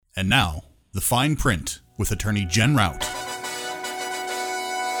And now, the fine print with attorney Jen Rout.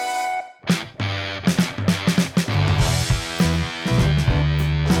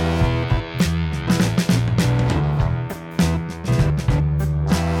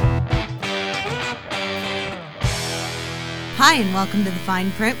 Hi, and welcome to the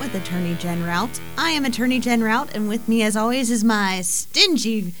Fine Print with attorney Jen Rout. I am attorney Jen Rout, and with me, as always, is my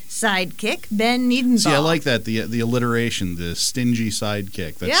stingy sidekick, Ben Needenball. See, I like that, the alliteration, the stingy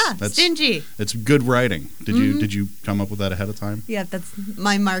sidekick. That's stingy. It's good writing. Did you come up with that ahead of time? Yeah, that's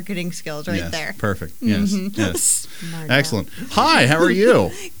my marketing skills right there. Perfect. Yes, yes. Smart Excellent. Hi, how are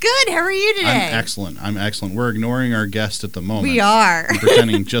you? Good. How are you today? I'm excellent. We're ignoring our guest at the moment. We are. And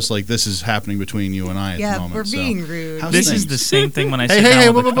pretending just like this is happening between you and I at the moment. Yeah, we're being rude. How's This things? is the same thing when I sit Hey,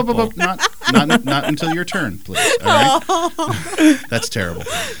 down with a couple. not until your turn, please. All right? That's terrible.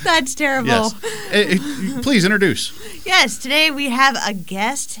 That's terrible. Yes. Please introduce. Yes, today we have a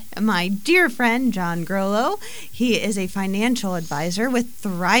guest, my dear friend, John Grollo. He is a financial advisor with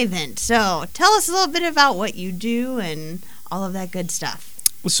Thrivent. So tell us a little bit about what you do and all of that good stuff.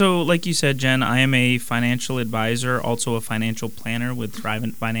 So, like you said, Jen, I am a financial advisor, also a financial planner with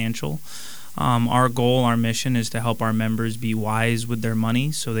Thrivent Financial. Our goal, our mission is to help our members be wise with their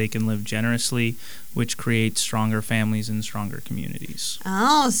money so they can live generously, which creates stronger families and stronger communities.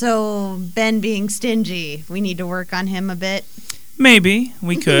 Oh, so Ben being stingy, we need to work on him a bit? Maybe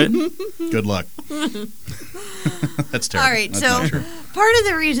we could. Good luck. That's terrible. All right, That's so not true. part of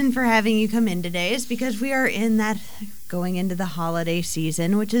the reason for having you come in today is because we are going into the holiday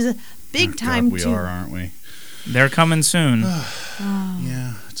season, which is a big time God, we are, aren't we? They're coming soon.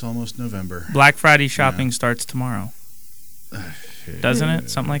 Yeah, it's almost November. Black Friday shopping starts tomorrow. Doesn't it?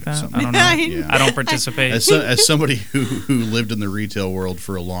 Something like that? I don't know. Yeah. I don't participate. As somebody who lived in the retail world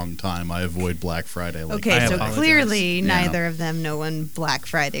for a long time, I avoid Black Friday. Okay, I so apologize. clearly neither of them know when Black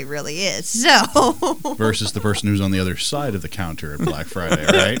Friday really is. So Versus the person who's on the other side of the counter at Black Friday,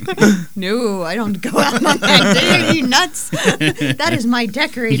 right? No, I don't go out on that day. Are you nuts? That is my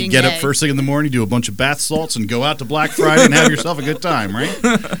decorating You get day. up first thing in the morning, do a bunch of bath salts, and go out to Black Friday and have yourself a good time,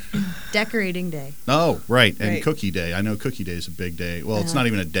 right? Decorating day. Oh, right. And Right. Cookie Day. I know Cookie Day is a big day. Well, it's not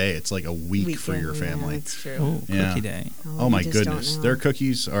even a day. It's like a week for your Weekend, family. Yeah, that's true. Oh, Yeah. Cookie Day. Oh, my you just don't goodness. know. Their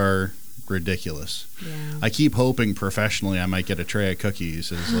cookies are ridiculous. Yeah. I keep hoping professionally I might get a tray of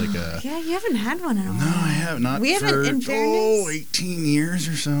cookies as like a... Yeah, you haven't had one in a while. No, I have not We for, haven't, in fairness. 18 years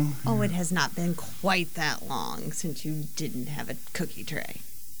or so. Oh, it has not been quite that long since you didn't have a cookie tray.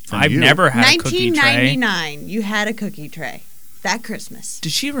 From I've you. never had a cookie tray. 1999, you had a cookie tray. That Christmas.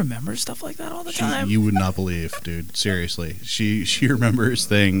 Did she remember stuff like that all the time? You would not believe, dude. Seriously. She remembers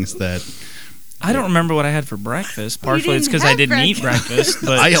things that... I don't remember what I had for breakfast. Partially it's didn't because I have didn't eat breakfast,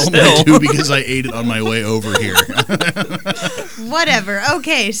 but I only still. do because I ate it on my way over here. Whatever.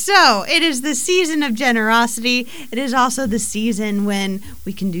 Okay, so it is the season of generosity. It is also the season when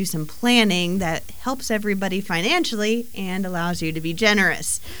we can do some planning that helps everybody financially and allows you to be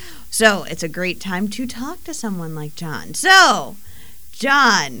generous. So it's a great time to talk to someone like John. So,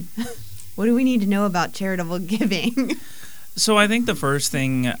 John, what do we need to know about charitable giving? So I think the first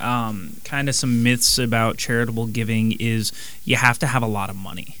thing, kind of some myths about charitable giving is you have to have a lot of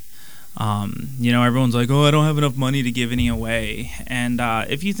money. Everyone's like, oh, I don't have enough money to give any away. And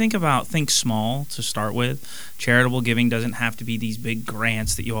if you think small to start with. Charitable giving doesn't have to be these big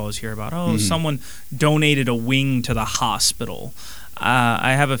grants that you always hear about. Oh, someone donated a wing to the hospital.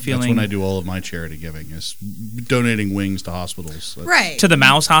 I have a feeling... That's when I do all of my charity giving, is donating wings to hospitals. Right. To the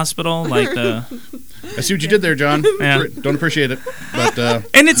mouse hospital, like the... I see what you did there, John. Yeah. Don't appreciate it. But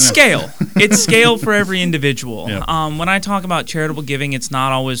And it's scale. It's scale for every individual. Yeah. When I talk about charitable giving, it's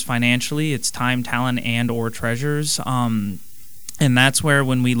not always financially. It's time, talent, and or treasures. And that's where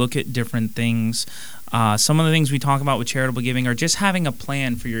when we look at different things... some of the things we talk about with charitable giving are just having a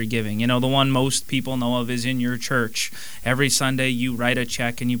plan for your giving. The one most people know of is in your church. Every Sunday you write a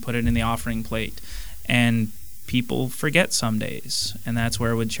check and you put it in the offering plate. And people forget some days. And that's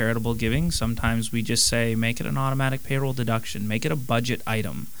where with charitable giving, sometimes we just say, make it an automatic payroll deduction. Make it a budget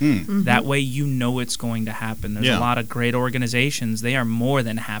item. Mm-hmm. That way you know it's going to happen. There's a lot of great organizations. They are more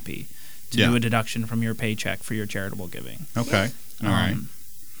than happy to do a deduction from your paycheck for your charitable giving. Okay. All right.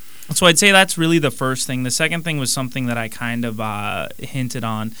 So I'd say that's really the first thing. The second thing was something that I kind of hinted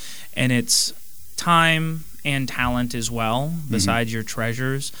on, and it's time and talent as well, besides your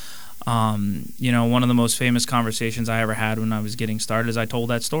treasures. One of the most famous conversations I ever had when I was getting started is I told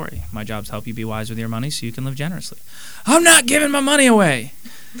that story. My job's to help you be wise with your money so you can live generously. I'm not giving my money away.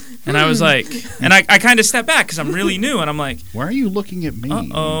 And I was like, and I kind of stepped back because I'm really new, and I'm like, why are you looking at me?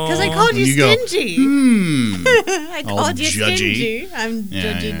 uh-oh. Because I called you stingy. I All called you judgy. stingy. I'm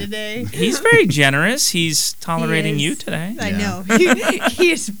judging today. He's very generous. He's tolerating He you is. today. I Yeah. know.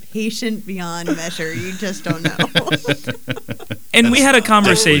 He is patient beyond measure. You just don't know. And we had a Definitely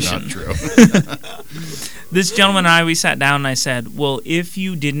conversation. not true. This gentleman and I, we sat down and I said, well, if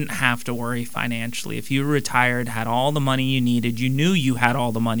you didn't have to worry financially, if you were retired, had all the money you needed, you knew you had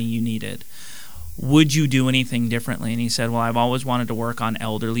all the money you needed, would you do anything differently? And he said, well, I've always wanted to work on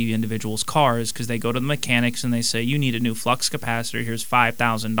elderly individuals' cars because they go to the mechanics and they say, you need a new flux capacitor. Here's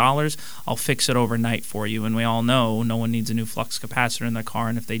 $5,000. I'll fix it overnight for you. And we all know no one needs a new flux capacitor in their car.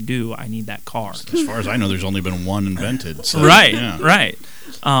 And if they do, I need that car. As far as I know, there's only been one invented. So, Right, yeah. right.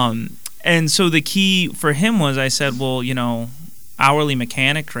 And so the key for him was I said, well, hourly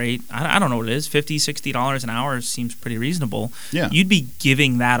mechanic rate, I don't know what it is, $50, $60 an hour seems pretty reasonable. Yeah. You'd be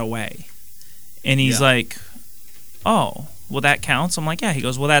giving that away. And he's Yeah. like, oh, well, that counts? I'm like, yeah. He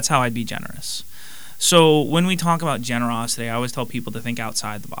goes, well, that's how I'd be generous. So when we talk about generosity, I always tell people to think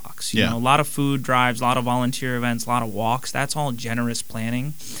outside the box. You Yeah. know, a lot of food drives, a lot of volunteer events, a lot of walks. That's all generous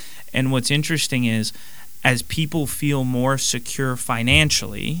planning. And what's interesting is as people feel more secure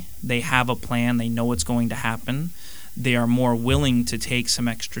financially, they have a plan, they know what's going to happen, they are more willing to take some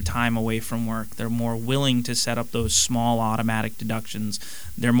extra time away from work. They're more willing to set up those small automatic deductions.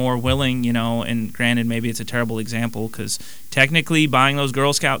 They're more willing, and granted, maybe it's a terrible example because technically buying those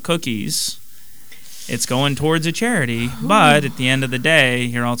Girl Scout cookies, it's going towards a charity, but at the end of the day,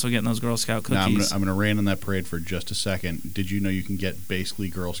 you're also getting those Girl Scout Now, cookies. I'm going to rain on that parade for just a second. Did you know you can get basically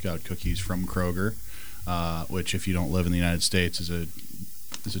Girl Scout cookies from Kroger, which, if you don't live in the United States, is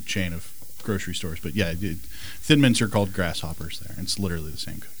a chain of grocery stores. But yeah, Thin Mints are called grasshoppers there. It's literally the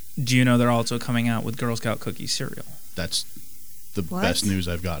same cookie. Do you know they're also coming out with Girl Scout cookie cereal? That's the What? best news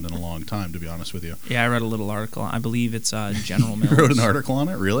I've gotten in a long time, to be honest with you. Yeah, I read a little article. I believe it's General Mills. You wrote an article on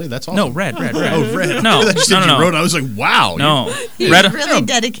it? Really? That's awesome. No, red. Oh, red. No, That just said no. you wrote. I was like, wow. No, He's read really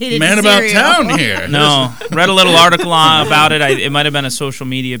dedicated Man to about cereal. town here. no, read a little article about it. It might have been a social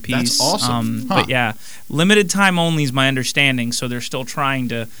media piece. That's awesome. Huh. But yeah, limited time only is my understanding. So they're still trying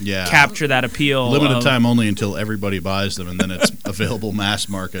to Yeah. capture that appeal. Limited of- time only until everybody buys them, and then it's available mass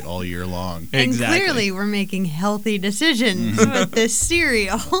market all year long. And Exactly. clearly, we're making healthy decisions with this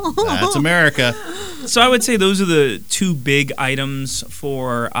cereal. That's America. So I would say those are the two big items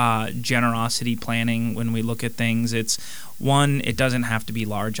for generosity planning when we look at things. It's one, it doesn't have to be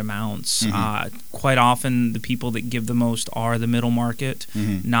large amounts. Quite often, the people that give the most are the middle market,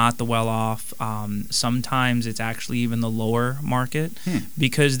 not the well-off. Sometimes it's actually even the lower market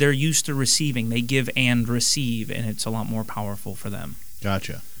because they're used to receiving. They give and receive, and it's a lot more powerful for them.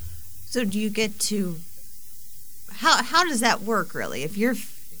 Gotcha. So do you get to how does that work really? If you're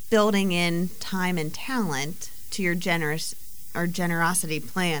building in time and talent to your generosity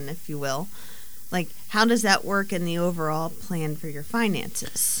plan, if you will, like how does that work in the overall plan for your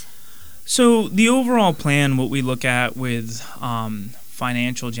finances? So the overall plan, what we look at with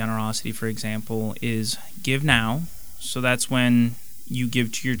financial generosity, for example, is give now. So that's when you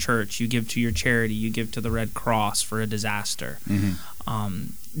give to your church, you give to your charity, you give to the Red Cross for a disaster.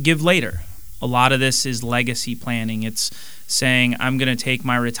 Give later. A lot of this is legacy planning. It's saying I'm going to take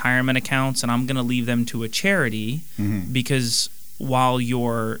my retirement accounts and I'm going to leave them to a charity because while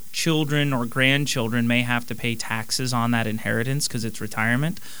your children or grandchildren may have to pay taxes on that inheritance because it's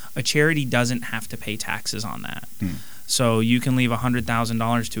retirement, a charity doesn't have to pay taxes on that. So you can leave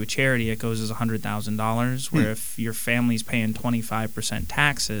 $100,000 to a charity, it goes as $100,000, where if your family's paying 25%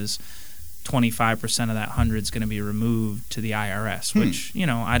 taxes, 25% of that 100 is going to be removed to the IRS, which,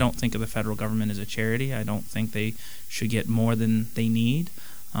 I don't think of the federal government as a charity. I don't think they should get more than they need.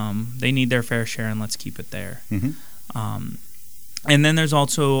 They need their fair share, and let's keep it there. And then there's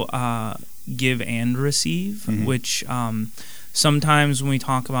also give and receive, which sometimes when we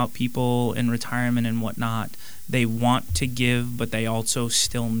talk about people in retirement and whatnot, they want to give, but they also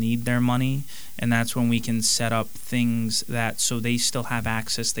still need their money. And that's when we can set up things that so they still have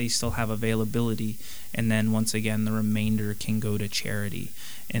access, they still have availability. And then once again, the remainder can go to charity.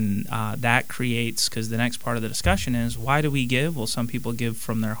 And that creates, because the next part of the discussion is, why do we give? Well, some people give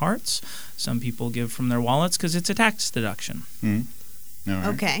from their hearts. Some people give from their wallets because it's a tax deduction. All right.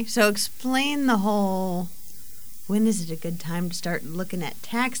 Okay, so explain the whole, when is it a good time to start looking at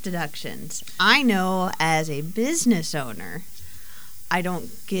tax deductions? I know as a business owner, I don't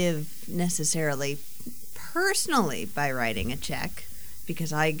give necessarily personally by writing a check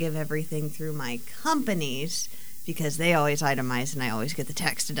because I give everything through my companies because they always itemize and I always get the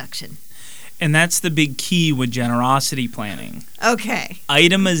tax deduction. And that's the big key with generosity planning. Okay.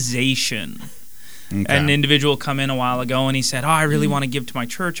 Itemization. Okay. An individual come in a while ago and he said, I really want to give to my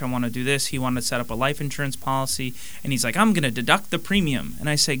church. I want to do this. He wanted to set up a life insurance policy. And he's like, I'm going to deduct the premium. And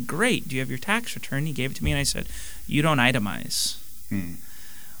I said, great. Do you have your tax return? He gave it to me and I said, you don't itemize.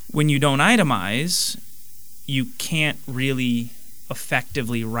 When you don't itemize, you can't really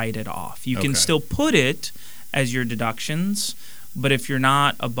effectively write it off. You can still put it as your deductions, but if you're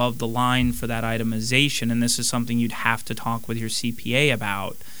not above the line for that itemization, and this is something you'd have to talk with your CPA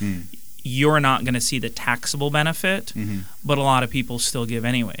about, you're not going to see the taxable benefit, but a lot of people still give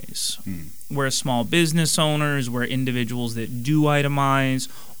anyways. Where small business owners, where individuals that do itemize,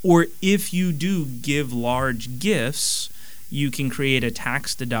 or if you do give large gifts, you can create a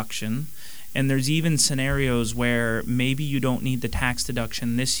tax deduction. And there's even scenarios where maybe you don't need the tax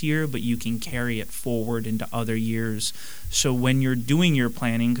deduction this year, but you can carry it forward into other years. So when you're doing your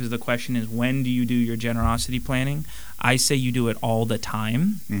planning, because the question is, when do you do your generosity planning? I say you do it all the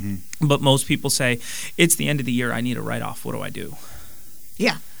time. But most people say, it's the end of the year, I need a write-off. What do I do?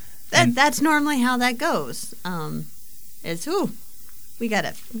 Yeah. That's normally how that goes. We got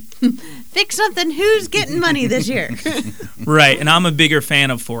to fix something. Who's getting money this year? Right. And I'm a bigger fan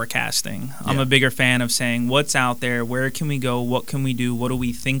of forecasting. I'm a bigger fan of saying what's out there, where can we go, what can we do, what do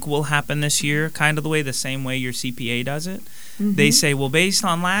we think will happen this year, kind of the same way your CPA does it. They say, well, based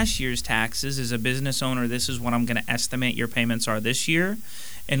on last year's taxes, as a business owner, this is what I'm going to estimate your payments are this year.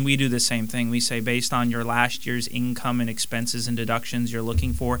 And we do the same thing. We say, based on your last year's income and expenses and deductions you're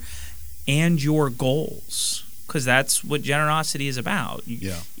looking for and your goals. Because that's what generosity is about.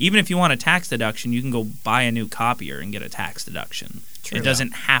 Even if you want a tax deduction, you can go buy a new copier and get a tax deduction. True. It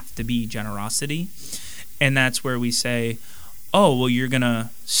doesn't have to be generosity. And that's where we say, oh, well, you're going to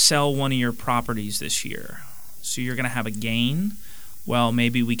sell one of your properties this year. So you're going to have a gain. Well,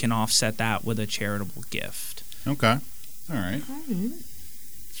 maybe we can offset that with a charitable gift. Okay. All right.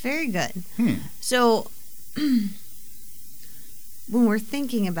 Very good. So when we're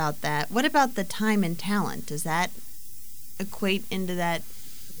thinking about that, what about the time and talent? Does that equate into that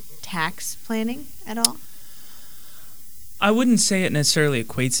tax planning at all? I wouldn't say it necessarily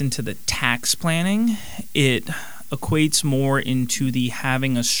equates into the tax planning. It equates more into the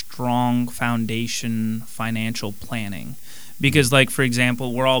having a strong foundation financial planning. Because, like, for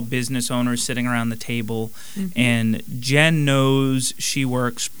example, we're all business owners sitting around the table, and Jen knows she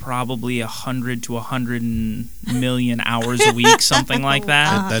works probably 100 to 100 million hours a week, something like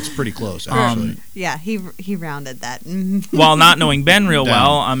that. That's pretty close, actually. Yeah, he rounded that. While not knowing Ben real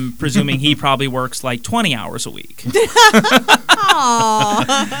well, I'm presuming he probably works like 20 hours a week.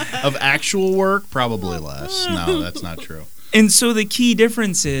 Of actual work, probably less. No, that's not true. And so the key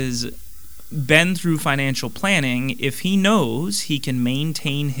difference is, Ben, through financial planning, if he knows he can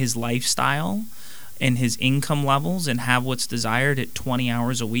maintain his lifestyle and his income levels and have what's desired at 20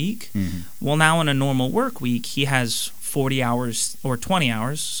 hours a week, well, now in a normal work week, he has 40 hours or 20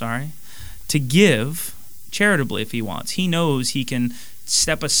 hours, to give charitably if he wants. He knows he can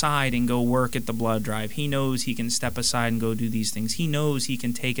step aside and go work at the blood drive. He knows he can step aside and go do these things. He knows he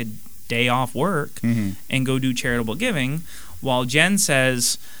can take a day off work and go do charitable giving, while Jen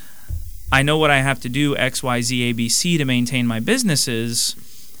says, I know what I have to do, X, Y, Z, A, B, C, to maintain my businesses.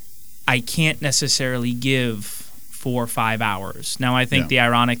 I can't necessarily give 4 or 5 hours. Now, I think the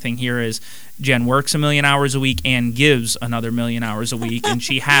ironic thing here is Jen works 1 million hours a week and gives another 1 million hours a week, and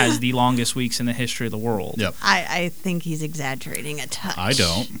she has the longest weeks in the history of the world. Yep. I think he's exaggerating a touch. I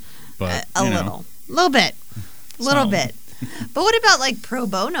don't, but a little bit. But what about like pro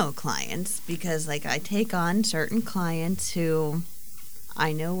bono clients? Because like I take on certain clients who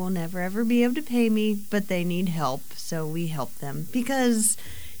I know will never ever be able to pay me, but they need help, so we help them because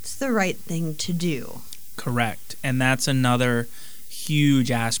it's the right thing to do. Correct. And that's another huge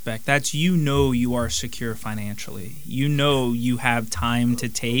aspect. That's, you are secure financially. You have time to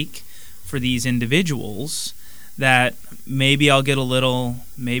take for these individuals that maybe I'll get a little,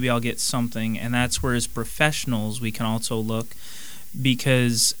 maybe I'll get something. And that's where as professionals we can also look,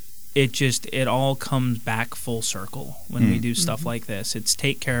 because it all comes back full circle when we do stuff like this. It's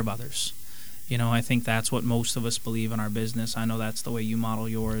take care of others. I think that's what most of us believe in our business. I know that's the way you model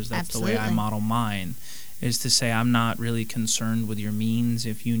yours. That's Absolutely. The way I model mine, is to say I'm not really concerned with your means.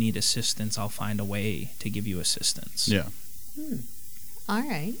 If you need assistance, I'll find a way to give you assistance. Yeah. All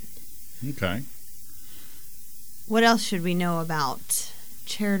right. Okay. What else should we know about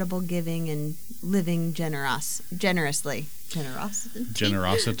charitable giving and living generously. Generosity.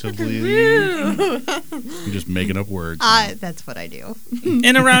 You're just making up words. That's what I do.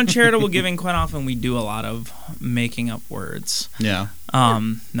 And around charitable giving, quite often we do a lot of making up words. Yeah.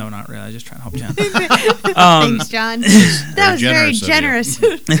 No, not really. I was just trying to help Jen. Thanks, John. That was very generous.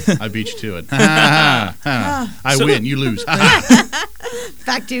 I beat you to it. I win. You lose.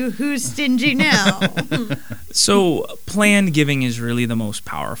 Back to who's stingy now. So planned giving is really the most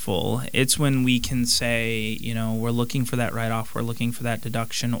powerful. It's when we can say, we're looking for that write-off, we're looking for that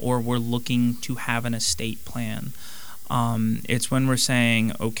deduction, or we're looking to have an estate plan. It's when we're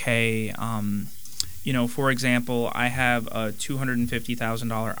saying, okay, for example, I have a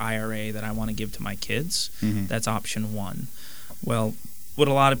 $250,000 IRA that I want to give to my kids. Mm-hmm. That's option one. Well, what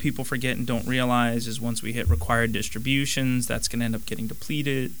a lot of people forget and don't realize is once we hit required distributions, that's going to end up getting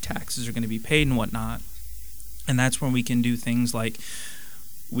depleted, taxes are going to be paid and whatnot. And that's when we can do things like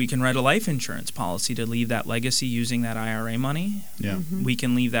we can write a life insurance policy to leave that legacy using that IRA money. Yeah. Mm-hmm. We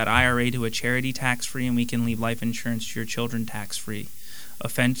can leave that IRA to a charity tax-free, and we can leave life insurance to your children tax-free,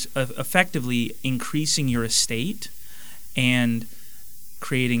 effectively increasing your estate and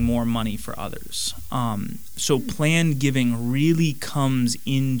creating more money for others. So planned giving really comes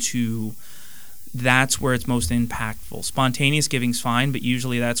into that's where it's most impactful. Spontaneous giving's fine, but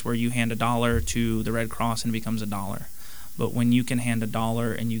usually that's where you hand $1 to the Red Cross and it becomes $1. But when you can hand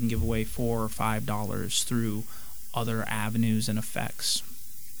 $1 and you can give away $4 or $5 through other avenues and effects.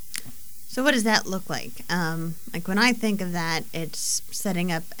 So what does that look like? Like when I think of that, it's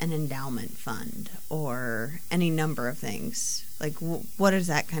setting up an endowment fund or any number of things. Like what does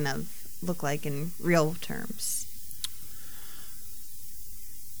that kind of look like in real terms?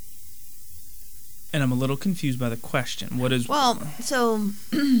 And I'm a little confused by the question. What is... Well, so,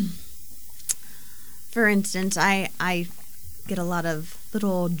 for instance, I get a lot of little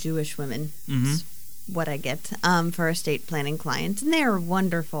old Jewish women. Mm-hmm. That's what I get for estate planning clients, and they are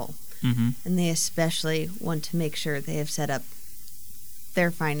wonderful. Mm-hmm. And they especially want to make sure they have set up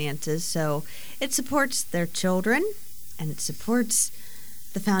their finances so it supports their children and it supports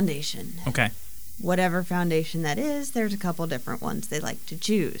the foundation. Okay. Whatever foundation that is, there's a couple different ones they like to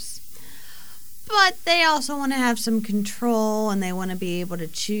choose. But they also want to have some control, and they want to be able to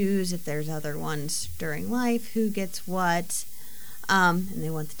choose if there's other ones during life, who gets what, and they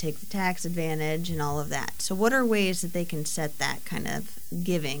want to take the tax advantage and all of that. So what are ways that they can set that kind of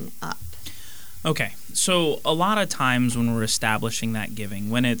giving up? Okay, so a lot of times when we're establishing that giving,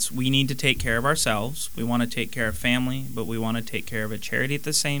 when it's we need to take care of ourselves, we want to take care of family, but we want to take care of a charity at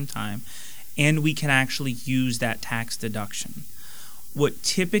the same time, and we can actually use that tax deduction. What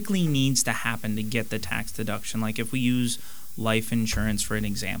typically needs to happen to get the tax deduction, like if we use life insurance for an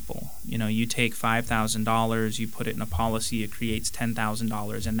example, you take $5,000, you put it in a policy, it creates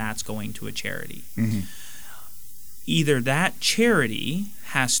 $10,000, and that's going to a charity. Mm-hmm. Either that charity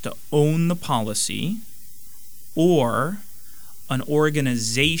has to own the policy, or an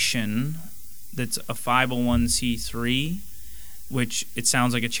organization that's a 501c3, which it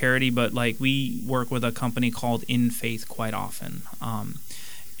sounds like a charity, but like we work with a company called In Faith quite often,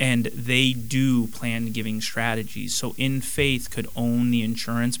 and they do planned giving strategies. So In Faith could own the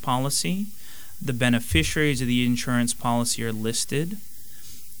insurance policy. The beneficiaries of the insurance policy are listed,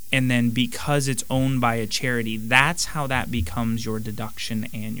 and then because it's owned by a charity, that's how that becomes your deduction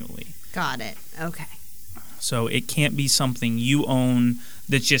annually. Got it. Okay. So it can't be something you own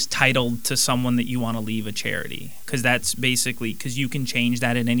that's just titled to someone that you want to leave a charity, because that's basically because you can change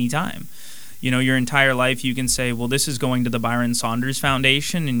that at any time. Your entire life you can say, well, this is going to the Byron Saunders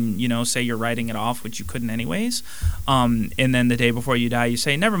Foundation, and say you're writing it off, which you couldn't anyways. And then the day before you die, you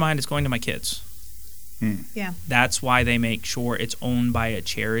say, never mind, it's going to my kids. Yeah. That's why they make sure it's owned by a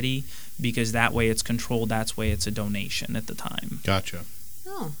charity, because that way it's controlled. That's way it's a donation at the time. Gotcha.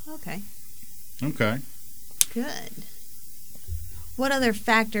 Oh, okay. Okay. Good. What other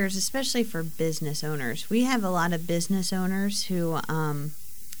factors, especially for business owners? We have a lot of business owners who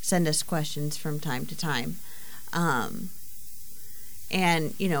send us questions from time to time. And,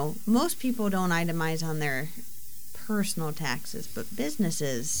 most people don't itemize on their personal taxes, but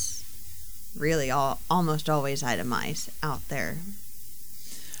businesses really almost always itemize out their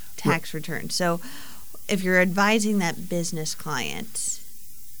tax return. So if you're advising that business client,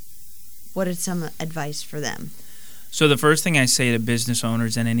 what is some advice for them? So the first thing I say to business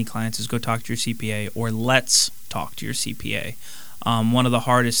owners and any clients is go talk to your CPA, or let's talk to your CPA. One of the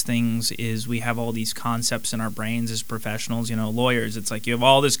hardest things is we have all these concepts in our brains as professionals, lawyers. It's like you have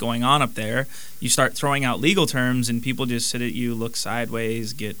all this going on up there. You start throwing out legal terms and people just sit at you, look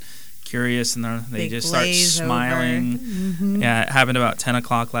sideways, get curious, and they Big just start glaze smiling. over. Mm-hmm. Yeah, it happened about 10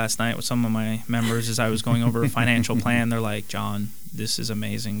 o'clock last night with some of my members as I was going over a financial plan. They're like, John, this is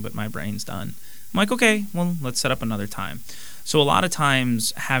amazing, but my brain's done. I'm like, okay, well, let's set up another time. So a lot of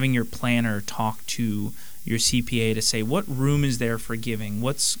times having your planner talk to your CPA to say, what room is there for giving?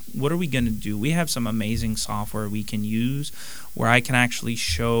 What are we going to do? We have some amazing software we can use where I can actually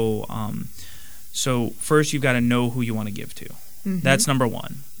show. So first, you've got to know who you want to give to. Mm-hmm. That's number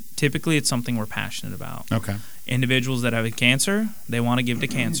one. Typically, it's something we're passionate about. Okay. Individuals that have cancer, they want to give to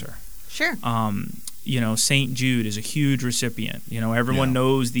cancer. Sure. St. Jude is a huge recipient. Everyone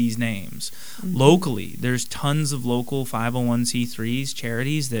knows these names. Mm-hmm. Locally, there's tons of local 501c3s,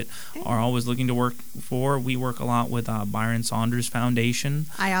 charities that are always looking to work for. We work a lot with Byron Saunders Foundation.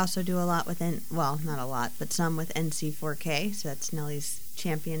 I also do a lot with, not a lot, but some with NC4K. So that's Nellie's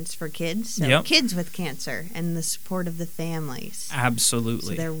Champions for Kids. So kids with cancer and the support of the families.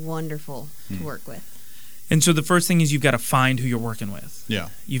 Absolutely. So they're wonderful to work with. And so the first thing is you've got to find who you're working with. Yeah.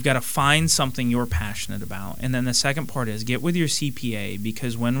 You've got to find something you're passionate about. And then the second part is get with your CPA,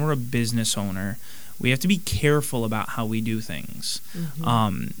 because when we're a business owner, we have to be careful about how we do things.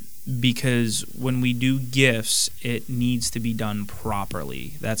 Mm-hmm. Because when we do gifts, it needs to be done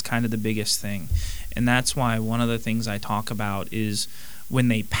properly. That's kind of the biggest thing. And that's why one of the things I talk about is when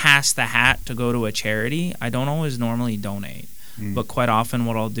they pass the hat to go to a charity, I don't always normally donate. But quite often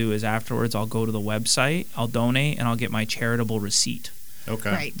what I'll do is afterwards I'll go to the website, I'll donate, and I'll get my charitable receipt.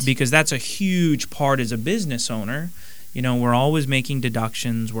 Okay. Right. Because that's a huge part as a business owner. We're always making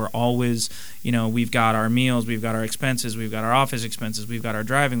deductions. We're always, we've got our meals, we've got our expenses, we've got our office expenses, we've got our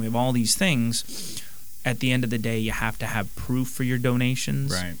driving, we have all these things. At the end of the day, you have to have proof for your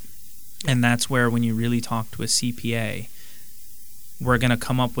donations. Right. And that's where when you really talk to a CPA, we're going to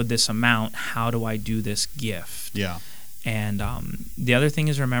come up with this amount. How do I do this gift? Yeah. And the other thing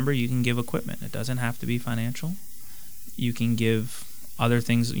is, remember, you can give equipment. It doesn't have to be financial. You can give other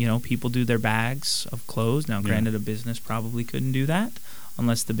things. People do their bags of clothes. Now, granted, a business probably couldn't do that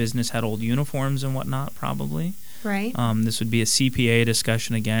unless the business had old uniforms and whatnot, probably. Right. This would be a CPA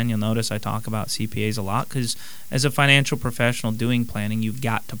discussion again. You'll notice I talk about CPAs a lot because as a financial professional doing planning, you've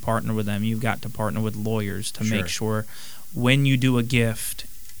got to partner with them. You've got to partner with lawyers to make sure when you do a gift,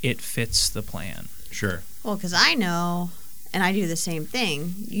 it fits the plan. Sure. Well, because I know, and I do the same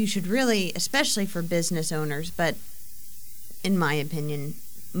thing, you should really, especially for business owners, but in my opinion,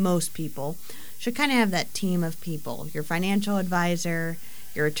 most people should kind of have that team of people. Your financial advisor,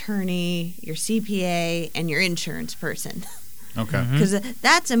 your attorney, your CPA, and your insurance person. Okay. Because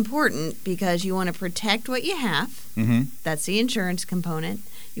that's important because you want to protect what you have. Mm-hmm. That's the insurance component.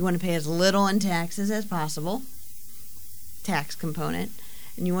 You want to pay as little in taxes as possible. Tax component.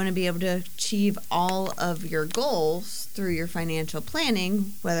 And you want to be able to achieve all of your goals through your financial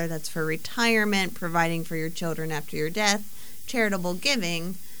planning, whether that's for retirement, providing for your children after your death, charitable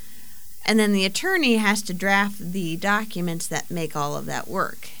giving. And then the attorney has to draft the documents that make all of that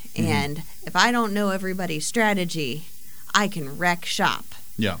work. Mm-hmm. And if I don't know everybody's strategy, I can wreck shop.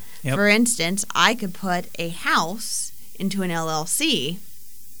 Yeah. Yep. For instance, I could put a house into an LLC,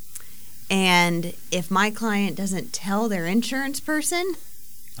 and if my client doesn't tell their insurance person,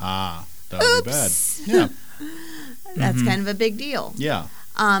 that would be bad. Yeah. That's kind of a big deal. Yeah.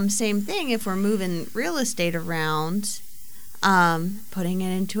 Same thing if we're moving real estate around, putting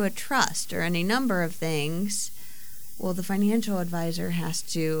it into a trust or any number of things. Well, the financial advisor has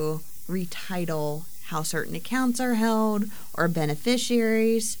to retitle how certain accounts are held or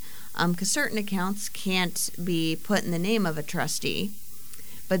beneficiaries, because certain accounts can't be put in the name of a trustee,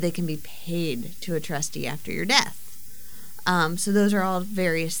 but they can be paid to a trustee after your death. So those are all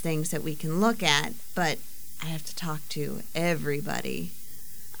various things that we can look at, but I have to talk to everybody.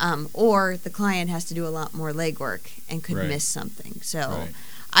 Or the client has to do a lot more legwork and could miss something. So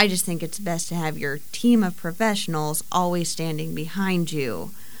I just think it's best to have your team of professionals always standing behind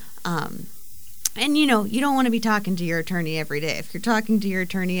you. And, you don't want to be talking to your attorney every day. If you're talking to your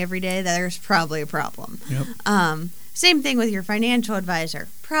attorney every day, there's probably a problem. Yep. Same thing with your financial advisor.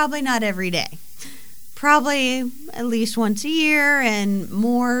 Probably not every day. Probably at least once a year and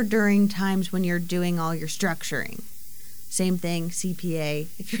more during times when you're doing all your structuring. Same thing, CPA.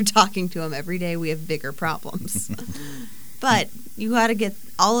 If you're talking to them every day, we have bigger problems. But you got to get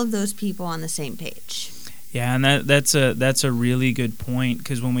all of those people on the same page. Yeah, and that's a really good point,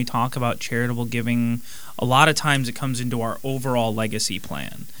 because when we talk about charitable giving, a lot of times it comes into our overall legacy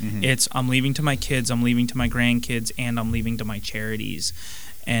plan. Mm-hmm. It's I'm leaving to my kids, I'm leaving to my grandkids, and I'm leaving to my charities.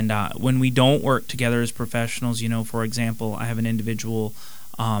 And when we don't work together as professionals, for example, I have an individual,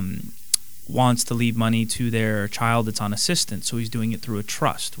 wants to leave money to their child that's on assistance, so he's doing it through a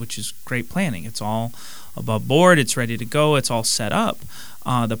trust, which is great planning. It's all above board. It's ready to go. It's all set up.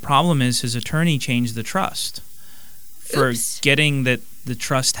 The problem is his attorney changed the trust, forgetting that the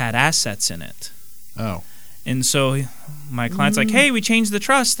trust had assets in it. Oh. And so my client's like, hey, we changed the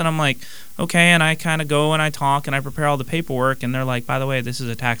trust. And I'm like, okay. And I kind of go and I talk and I prepare all the paperwork. And they're like, by the way, this is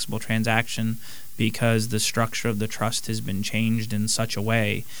a taxable transaction because the structure of the trust has been changed in such a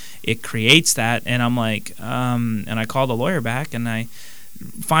way. It creates that. And I'm like, and I call the lawyer back and I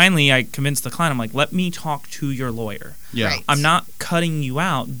convinced the client, I'm like, let me talk to your lawyer. Yeah. Right. I'm not cutting you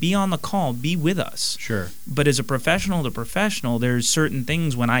out. Be on the call. Be with us. Sure. But as a professional to professional, there's certain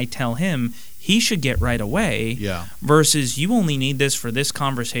things when I tell him he should get right away versus you only need this for this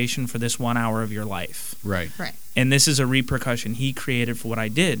conversation for this 1 hour of your life. Right. Right. And this is a repercussion he created for what I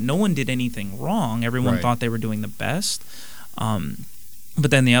did. No one did anything wrong. Everyone thought they were doing the best. But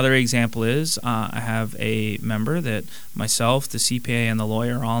then the other example is I have a member that myself, the CPA, and the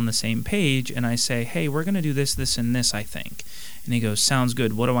lawyer are all on the same page, and I say, hey, we're going to do this, this, and this, I think. And he goes, sounds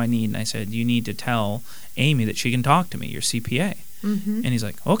good. What do I need? And I said, you need to tell Amy that she can talk to me, your CPA. Mm-hmm. And he's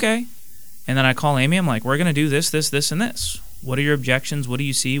like, okay. And then I call Amy. I'm like, we're going to do this, this, this, and this. What are your objections? What do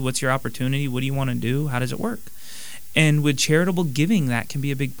you see? What's your opportunity? What do you want to do? How does it work? And with charitable giving, that can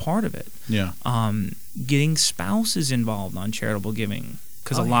be a big part of it. Yeah. Getting spouses involved on charitable giving.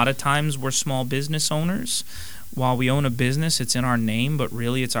 Because a lot of times we're small business owners. While we own a business, it's in our name, but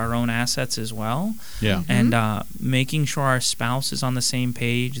really it's our own assets as well. Yeah. And making sure our spouse is on the same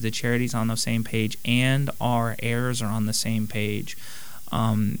page, the charity's on the same page, and our heirs are on the same page.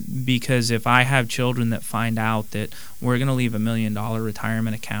 Because if I have children that find out that we're going to leave $1 million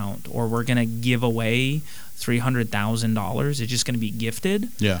retirement account or we're going to give away $300,000, it's just going to be gifted.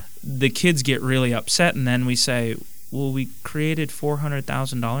 Yeah. The kids get really upset, and then we say, well, we created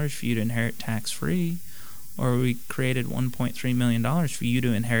 $400,000 for you to inherit tax-free, or we created $1.3 million for you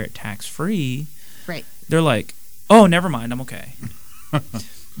to inherit tax-free. Right. They're like, oh, never mind, I'm okay.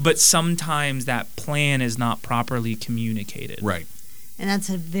 But sometimes that plan is not properly communicated. Right. And that's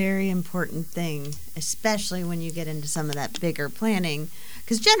a very important thing, especially when you get into some of that bigger planning.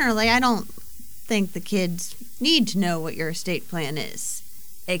 Because generally, I don't think the kids need to know what your estate plan is,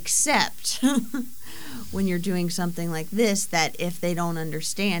 except when you're doing something like this, that if they don't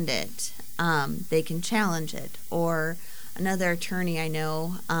understand it, they can challenge it. Or another attorney I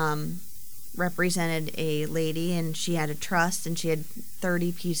know represented a lady, and she had a trust, and she had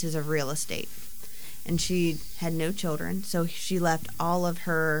 30 pieces of real estate. And she had no children, so she left all of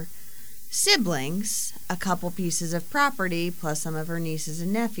her siblings a couple pieces of property, plus some of her nieces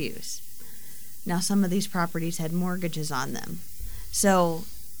and nephews. Now, some of these properties had mortgages on them. So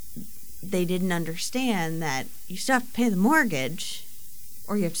they didn't understand that you still have to pay the mortgage,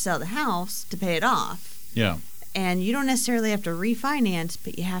 or you have to sell the house to pay it off. Yeah. And you don't necessarily have to refinance,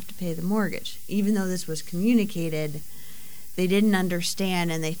 but you have to pay the mortgage. Even though this was communicated, they didn't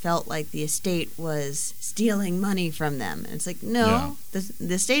understand, and they felt like the estate was stealing money from them. And it's like, no,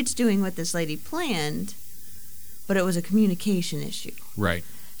 the estate's doing what this lady planned, but it was a communication issue. Right.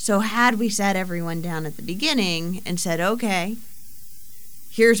 So had we sat everyone down at the beginning and said, okay,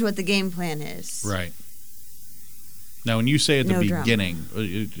 here's what the game plan is. Right. Now, when you say at the drama. beginning,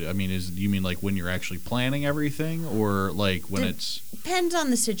 I mean, do you mean like when you're actually planning everything, or like when it's... Depends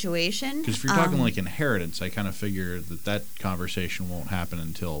on the situation. Because if you're talking like inheritance, I kind of figure that conversation won't happen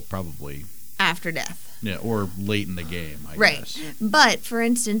until probably... after death. Yeah, or late in the game, I guess. Right. But, for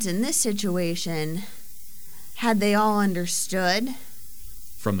instance, in this situation, had they all understood...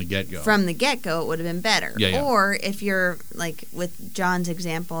 From the get-go. From the get-go, it would have been better. Yeah. Or if you're, like with John's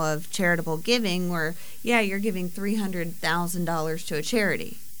example of charitable giving, where, you're giving $300,000 to a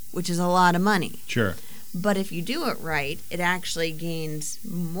charity, which is a lot of money. Sure. But if you do it right, it actually gains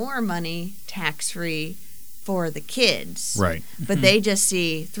more money tax-free for the kids. Right. But they just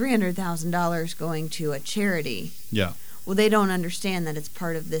see $300,000 going to a charity. Yeah. Well, they don't understand that it's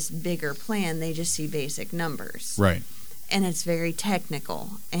part of this bigger plan. They just see basic numbers. Right. And it's very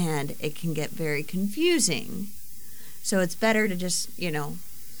technical, and it can get very confusing. So it's better to just,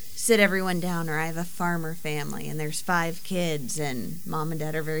 sit everyone down. Or I have a farmer family, and there's 5 kids, and mom and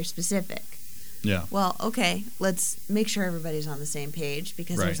dad are very specific. Yeah. Well, okay, let's make sure everybody's on the same page,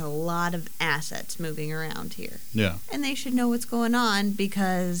 because there's a lot of assets moving around here. Yeah. And they should know what's going on,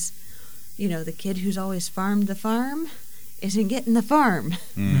 because, the kid who's always farmed the farm isn't getting the farm.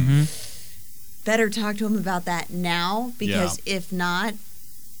 Mm-hmm. Better talk to them about that now, because if not,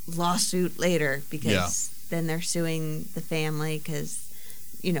 lawsuit later, because then they're suing the family because,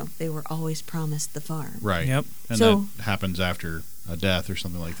 they were always promised the farm. Right. Yep. And So, that happens after a death or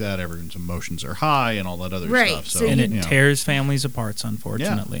something like that, everyone's emotions are high and all that other Right. stuff. So And you- it tears families apart,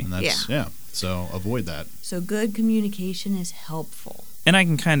 unfortunately. Yeah, and that's, so avoid that. So good communication is helpful. And I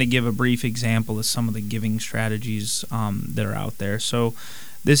can kind of give a brief example of some of the giving strategies that are out there. So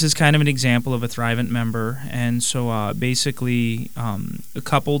this is kind of an example of a Thrivent member. And so basically a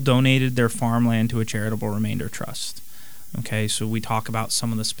couple donated their farmland to a charitable remainder trust. Okay, so we talk about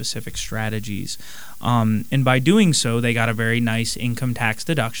some of the specific strategies. And by doing so, they got a very nice income tax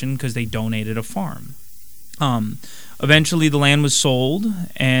deduction because they donated a farm. Eventually, the land was sold,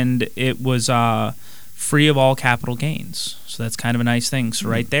 and it was free of all capital gains. So that's kind of a nice thing. So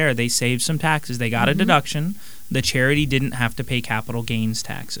right there, they saved some taxes. They got a deduction. The charity didn't have to pay capital gains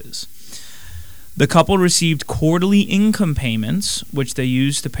taxes. The couple received quarterly income payments, which they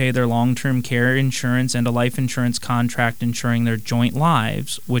used to pay their long-term care insurance and a life insurance contract insuring their joint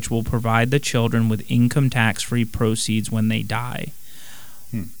lives, which will provide the children with income tax-free proceeds when they die.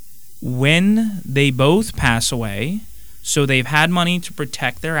 When they both pass away, so they've had money to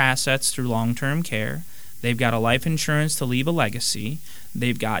protect their assets through long-term care, they've got a life insurance to leave a legacy,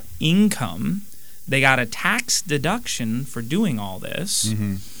 they've got income, they got a tax deduction for doing all this,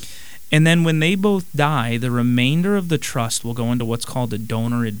 and then when they both die, the remainder of the trust will go into what's called a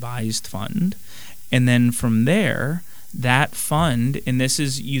donor-advised fund, and then from there, that fund, and this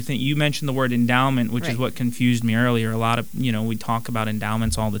is, you mentioned the word endowment, which is what confused me earlier. A lot of, we talk about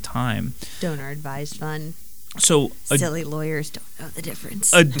endowments all the time. Donor advised fund. So Silly lawyers don't know the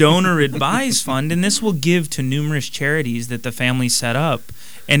difference. A donor advised fund, and this will give to numerous charities that the family set up,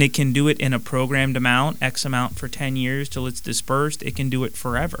 and it can do it in a programmed amount, X amount for 10 years till it's dispersed. It can do it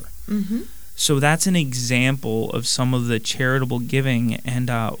forever. So that's an example of some of the charitable giving. And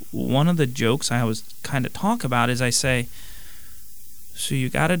one of the jokes I always kind of talk about is I say, so you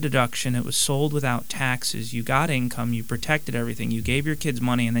got a deduction, it was sold without taxes, you got income, you protected everything, you gave your kids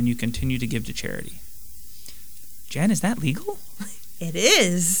money, and then you continue to give to charity. Jen, is that legal? It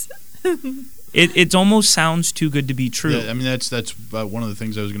is. It almost sounds too good to be true. Yeah, I mean, that's one of the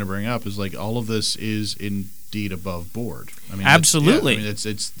things I was going to bring up is like all of this is indeed above board. I mean, absolutely.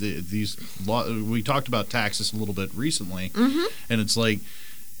 It's these we talked about taxes a little bit recently, and it's like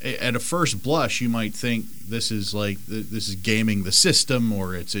at a first blush you might think this is gaming the system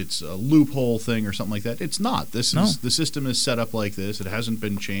or it's a loophole thing or something like that. It's not. The system is set up like this. It hasn't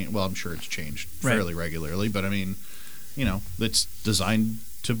been changed. Well, I'm sure it's changed fairly regularly, but I mean, it's designed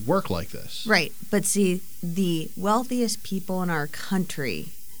to work like this. Right. But see, the wealthiest people in our country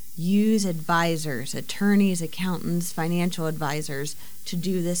use advisors, attorneys, accountants, financial advisors to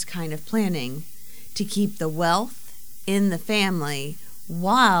do this kind of planning to keep the wealth in the family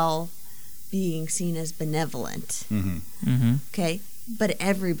while being seen as benevolent. Okay? But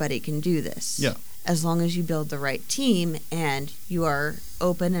everybody can do this. Yeah. As long as you build the right team and you are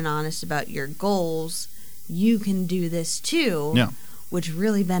open and honest about your goals, you can do this too. Yeah. Which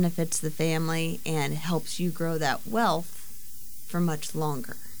really benefits the family and helps you grow that wealth for much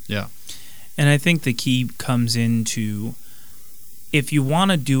longer. Yeah. And I think the key comes into, if you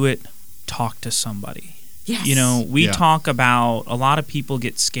want to do it, talk to somebody. Yes. We talk about, a lot of people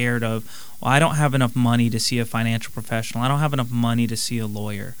get scared of, well, I don't have enough money to see a financial professional. I don't have enough money to see a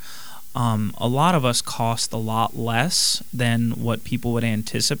lawyer. A lot of us cost a lot less than what people would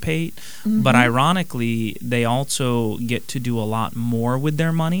anticipate, but ironically, they also get to do a lot more with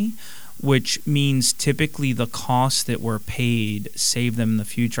their money, which means typically the costs that were paid save them in the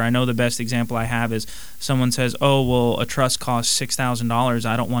future. I know the best example I have is someone says, oh, well, a trust costs $6,000.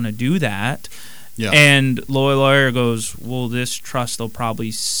 I don't want to do that. Yeah. And lawyer goes, well, this trust will probably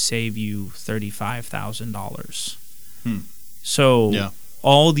save you $35,000. So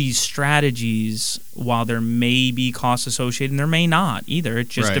all these strategies, while there may be costs associated, and there may not either. It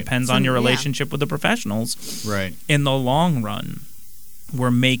just depends on your relationship with the professionals. Right. In the long run, we're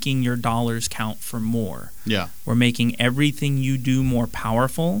making your dollars count for more. Yeah. We're making everything you do more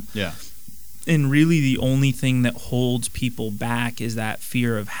powerful. Yeah. And really the only thing that holds people back is that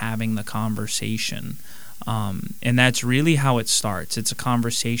fear of having the conversation. And that's really how it starts. It's a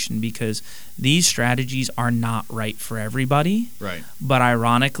conversation because these strategies are not right for everybody. Right. But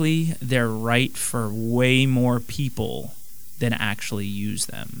ironically, they're right for way more people than actually use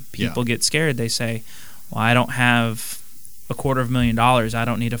them. People get scared. They say, well, I don't have $250,000. I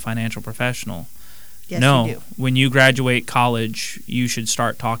don't need a financial professional. Yes, no, you do. When you graduate college, you should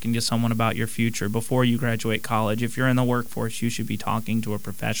start talking to someone about your future. Before you graduate college, if you're in the workforce, you should be talking to a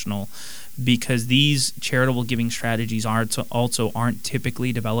professional, because these charitable giving strategies aren't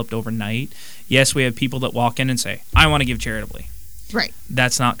typically developed overnight. Yes, we have people that walk in and say, I want to give charitably. Right.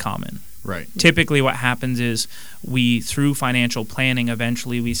 That's not common. Right. Typically what happens is through financial planning,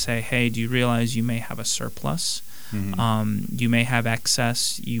 eventually we say, hey, do you realize you may have a surplus? Mm-hmm. You may have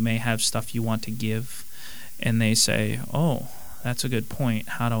excess. You may have stuff you want to give. And they say, oh, that's a good point.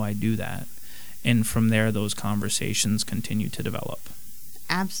 How do I do that? And from there, those conversations continue to develop.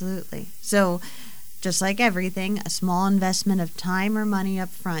 Absolutely. So just like everything, a small investment of time or money up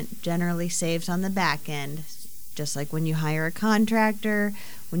front generally saves on the back end. Just like when you hire a contractor,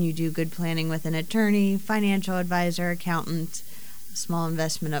 when you do good planning with an attorney, financial advisor, accountant, a small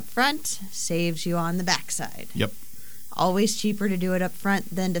investment up front saves you on the backside. Yep. Always cheaper to do it up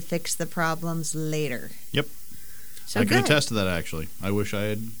front than to fix the problems later. Yep. So I can good. attest to that, actually. I wish I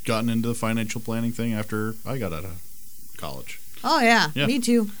had gotten into the financial planning thing after I got out of college. Oh, yeah. Me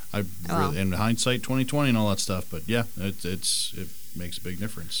too. In hindsight, 2020 and all that stuff. But yeah, it makes a big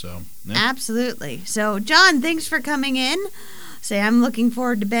difference. So yeah. Absolutely. So, John, thanks for coming in. I'm looking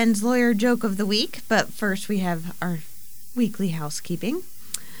forward to Ben's lawyer joke of the week. But first, we have our weekly housekeeping.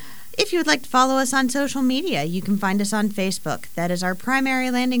 If you would like to follow us on social media, you can find us on Facebook. That is our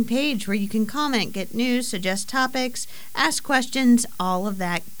primary landing page where you can comment, get news, suggest topics, ask questions, all of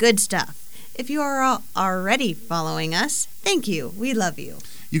that good stuff. If you are already following us, thank you. We love you.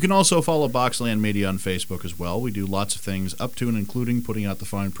 You can also follow Boxland Media on Facebook as well. We do lots of things up to and including putting out the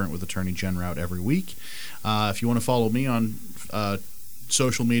fine print with Attorney Jen Rout every week. If you want to follow me on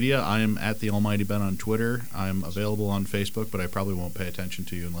social media, I am at the Almighty Ben on Twitter. I'm available on Facebook, but I probably won't pay attention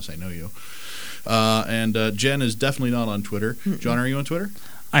to you unless I know you. And Jen is definitely not on Twitter. John, are you on Twitter?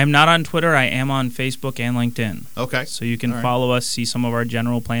 I am not on Twitter. I am on Facebook and LinkedIn. Okay. So you can follow us, see some of our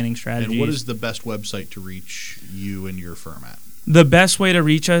general planning strategies. And what is the best website to reach you and your firm at? The best way to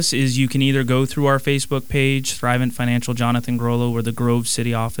reach us is you can either go through our Facebook page, Thrivent Financial Jonathan Grollo, or the Grove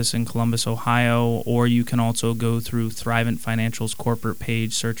City office in Columbus, Ohio, or you can also go through Thrivent Financial's corporate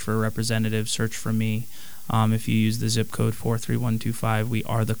page, search for a representative, search for me. If you use the zip code 43125, we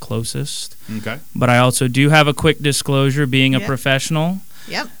are the closest. Okay. But I also do have a quick disclosure, being a professional.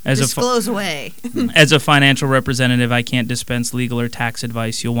 Yep. As disclose away. As a financial representative, I can't dispense legal or tax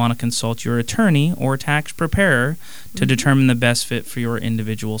advice. You'll want to consult your attorney or tax preparer to determine the best fit for your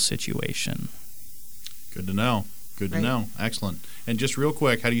individual situation. Good to know. Good to know. Excellent. And just real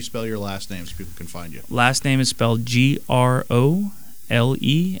quick, how do you spell your last name so people can find you? Last name is spelled Groleau.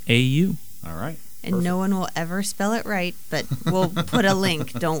 All right. And no one will ever spell it right, but we'll put a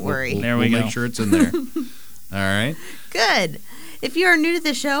link. Don't worry. There we go. We'll make sure it's in there. All right. Good. If you are new to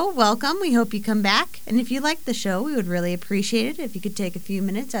the show, welcome. We hope you come back. And if you like the show, we would really appreciate it if you could take a few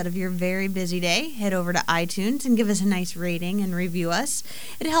minutes out of your very busy day, head over to iTunes and give us a nice rating and review us.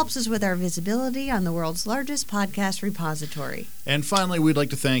 It helps us with our visibility on the world's largest podcast repository. And finally, we'd like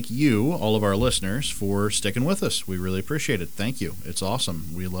to thank you, all of our listeners, for sticking with us. We really appreciate it. Thank you. It's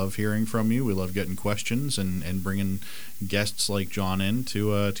awesome. We love hearing from you. We love getting questions and bringing guests like John in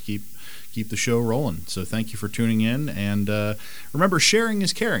to keep the show rolling. So thank you for tuning in, and remember, sharing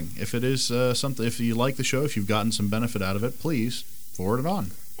is caring. If it is something, if you like the show, if you've gotten some benefit out of it, please forward it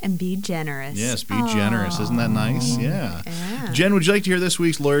on. And be generous. Yes, be generous. Isn't that nice? Yeah. Jen, would you like to hear this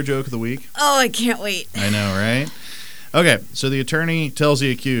week's lawyer joke of the week? Oh, I can't wait. I know, right? Okay, so the attorney tells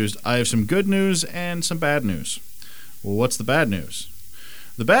the accused, I have some good news and some bad news. Well, what's the bad news?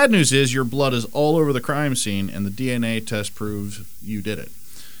 The bad news is your blood is all over the crime scene, and the DNA test proves you did it.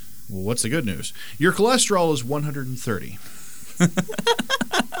 Well, what's the good news? Your cholesterol is 130.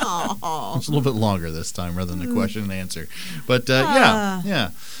 It's a little bit longer this time rather than a question and answer. But yeah.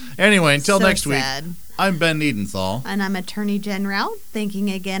 Anyway, until next week, I'm Ben Niedenthal. And I'm Attorney Jen Rout, thanking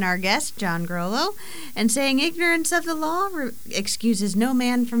again our guest, John Grollo, and saying ignorance of the law excuses no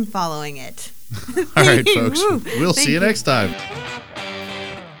man from following it. All right, folks. We'll see you next time.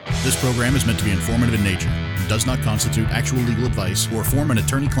 This program is meant to be informative in nature and does not constitute actual legal advice or form an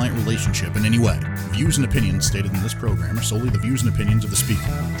attorney-client relationship in any way. Views and opinions stated in this program are solely the views and opinions of the speaker.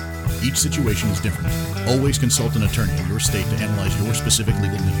 Each situation is different. Always consult an attorney in your state to analyze your specific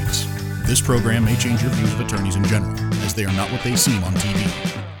legal needs. This program may change your views of attorneys in general, as they are not what they seem on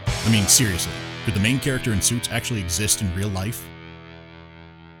TV. I mean, seriously, could the main character in Suits actually exist in real life?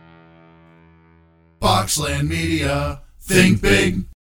 Boxland Media. Think big.